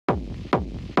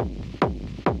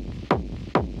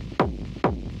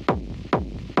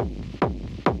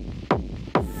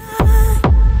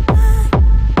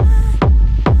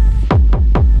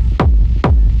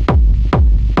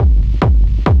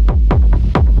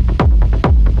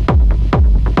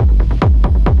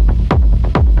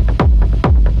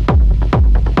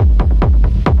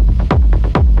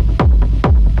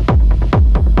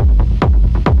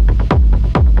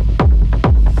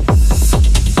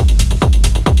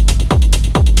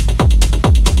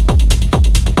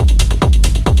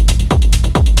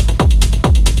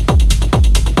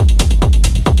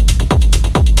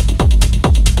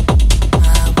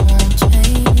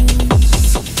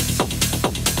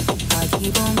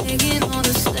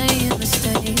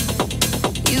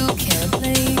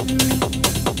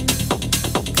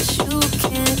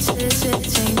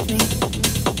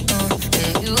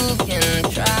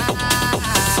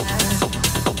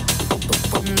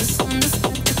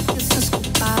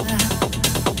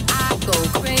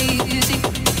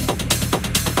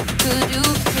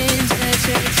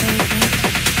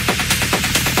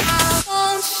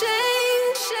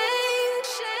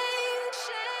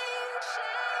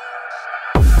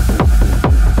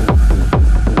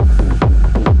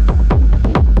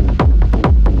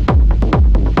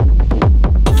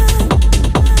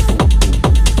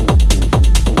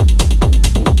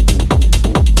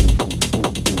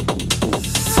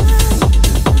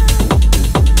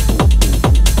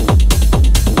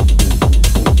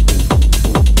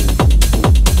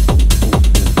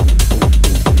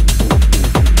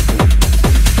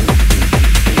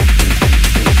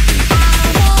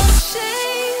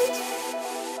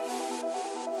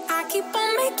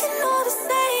making all the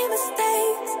same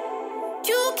mistakes.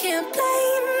 You can't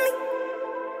blame me,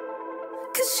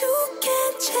 'cause you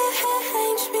can't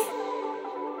change me.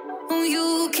 You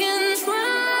can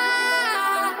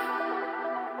try,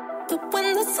 but when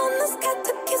the sun has got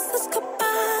to kiss us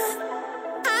goodbye,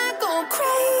 I go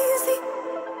crazy,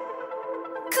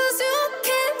 'cause you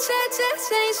can't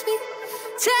change me.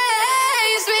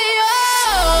 Change me, oh,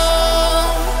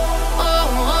 oh,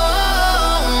 oh,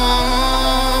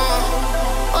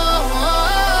 oh, oh, oh.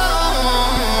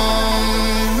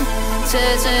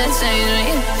 Change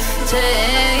me,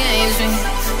 change.